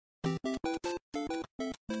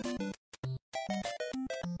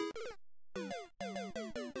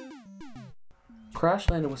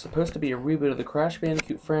Crash Landed was supposed to be a reboot of the Crash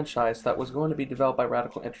Bandicoot franchise that was going to be developed by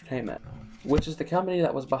Radical Entertainment, which is the company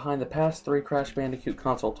that was behind the past 3 Crash Bandicoot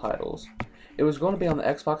console titles. It was going to be on the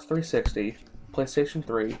Xbox 360, PlayStation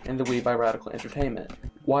 3, and the Wii by Radical Entertainment,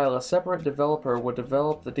 while a separate developer would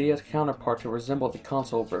develop the DS counterpart to resemble the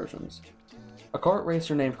console versions. A kart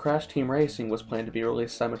racer named Crash Team Racing was planned to be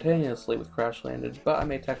released simultaneously with Crash Landed, but I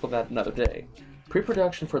may tackle that another day.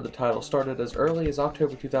 Pre-production for the title started as early as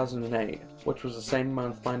October 2008, which was the same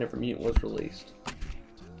month My Never Mutant was released.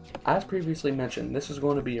 As previously mentioned, this was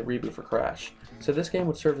going to be a reboot for Crash, so this game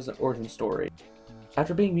would serve as an origin story.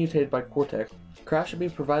 After being mutated by Cortex, Crash would be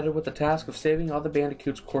provided with the task of saving all the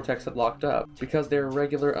bandicoots Cortex had locked up, because they were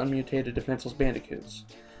regular, unmutated, defenseless bandicoots.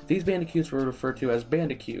 These bandicoots were referred to as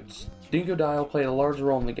bandicoots. Dingodile played a large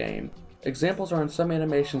role in the game. Examples are in some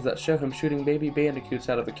animations that show him shooting baby bandicoots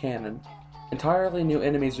out of a cannon. Entirely new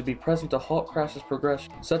enemies would be present to halt Crash's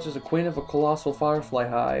progression, such as a queen of a colossal firefly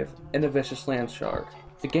hive and a vicious land shark.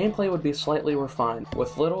 The gameplay would be slightly refined,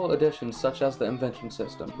 with little additions such as the invention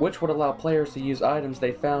system, which would allow players to use items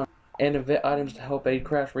they found and invent items to help aid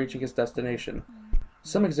Crash reaching his destination.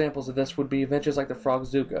 Some examples of this would be inventions like the Frog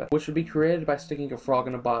Zuka, which would be created by sticking a frog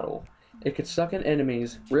in a bottle. It could suck in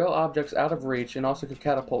enemies, real objects out of reach, and also could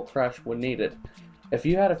catapult Crash when needed. If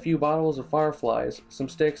you had a few bottles of fireflies, some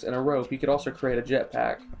sticks, and a rope, you could also create a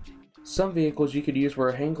jetpack. Some vehicles you could use were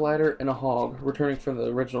a hang glider and a hog, returning from the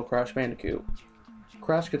original Crash Bandicoot.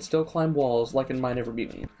 Crash could still climb walls, like in My Never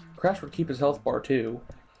Mutant. Crash would keep his health bar too,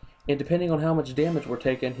 and depending on how much damage were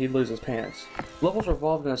taken, he'd lose his pants. Levels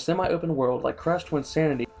revolved in a semi-open world like Crash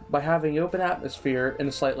Twinsanity by having open atmosphere and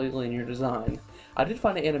a slightly linear design. I did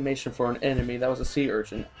find an animation for an enemy that was a sea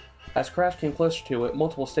urchin. As Crash came closer to it,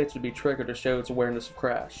 multiple states would be triggered to show its awareness of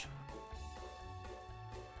Crash.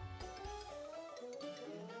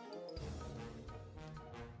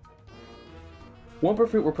 Wumpa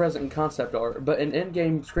Fruit were present in concept art, but in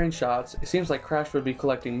in-game screenshots, it seems like Crash would be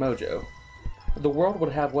collecting mojo. The world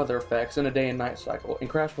would have weather effects in a day and night cycle, and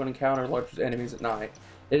Crash would encounter larger enemies at night.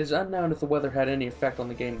 It is unknown if the weather had any effect on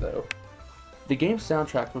the game though. The game's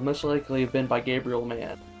soundtrack would most likely have been by Gabriel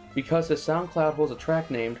Mann, because his SoundCloud holds a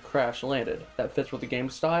track named Crash Landed that fits with the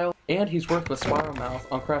game's style, and he's worked with Spiral Mouth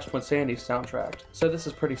on Crash Twinsanity's soundtrack, so this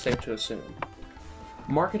is pretty safe to assume.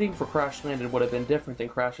 Marketing for Crash Landed would have been different than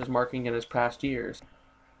Crash's marketing in his past years.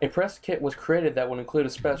 A press kit was created that would include a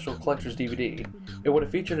special collector's DVD. It would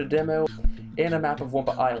have featured a demo and a map of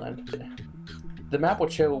Wumpa Island. The map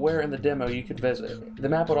would show where in the demo you could visit. The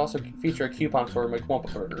map would also feature a coupon for a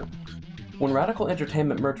McWumpa Burger. When Radical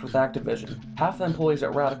Entertainment merged with Activision, half the employees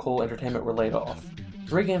at Radical Entertainment were laid off.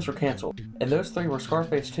 3 games were cancelled, and those 3 were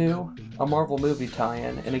Scarface 2, a Marvel movie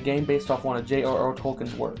tie-in, and a game based off one of J.R.R.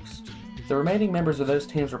 Tolkien's works. The remaining members of those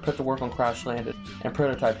teams were put to work on Crash Landed and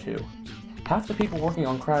Prototype 2. Half the people working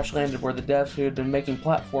on Crash Landed were the devs who had been making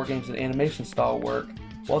platform games and animation style work,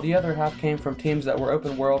 while the other half came from teams that were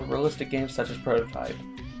open world, realistic games such as Prototype.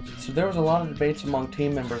 So there was a lot of debates among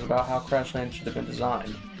team members about how Crash Landed should have been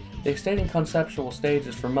designed. They stayed in conceptual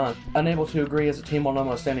stages for months, unable to agree as a team on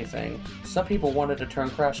almost anything. Some people wanted to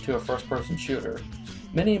turn Crash to a first-person shooter.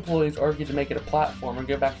 Many employees argued to make it a platform and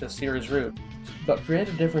go back to the series' root, but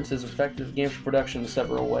creative differences affected the game's production in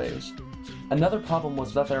several ways. Another problem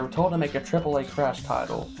was that they were told to make a AAA Crash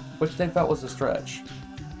title, which they felt was a stretch.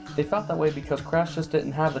 They felt that way because Crash just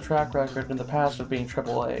didn't have the track record in the past of being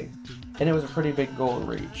AAA, and it was a pretty big goal to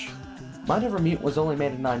reach. My Never Mutant was only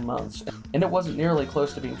made in 9 months, and it wasn't nearly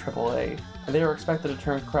close to being AAA, and they were expected to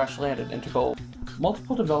turn Crash Landed into gold.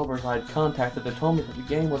 Multiple developers I had contacted had told me that the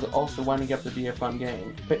game was also winding up to be a fun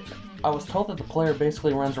game, but I was told that the player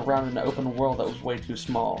basically runs around in an open world that was way too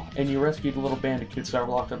small, and you rescued little bandicoots that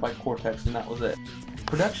were locked up by Cortex, and that was it.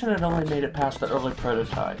 Production had only made it past the early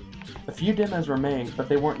prototype. A few demos were made, but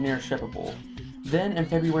they weren't near shippable. Then, in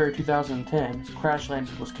February 2010, Crash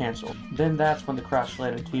Landed was cancelled. Then that's when the Crash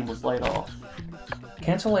Landed team was laid off.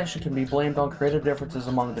 Cancellation can be blamed on creative differences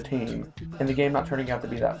among the team, and the game not turning out to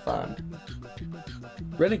be that fun.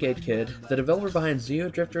 Renegade Kid, the developer behind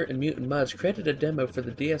Zeo Drifter and Mutant Mudds, created a demo for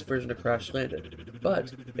the DS version of Crash Landed,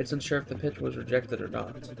 but it's unsure if the pitch was rejected or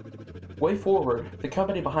not. Way Forward, the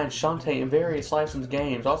company behind Shantae and various licensed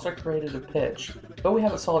games, also created a pitch, but we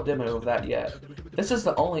haven't saw a demo of that yet. This is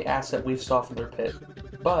the only asset we saw from their pitch.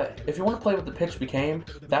 But, if you want to play what the pitch became,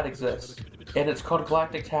 that exists. And it's called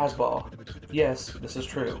Galactic Tazball. Yes, this is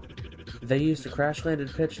true. They used a Crash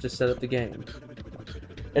Landed pitch to set up the game.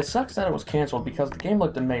 It sucks that it was cancelled because the game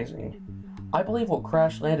looked amazing. I believe what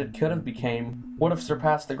Crash Landed could have became would have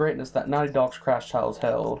surpassed the greatness that Naughty Dog's Crash titles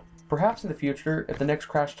held. Perhaps in the future, if the next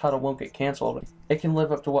Crash title won't get cancelled, it can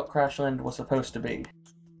live up to what Crash Landed was supposed to be.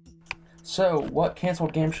 So, what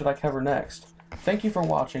canceled game should I cover next? Thank you for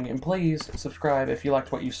watching, and please subscribe if you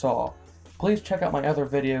liked what you saw. Please check out my other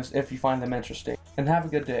videos if you find them interesting, and have a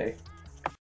good day.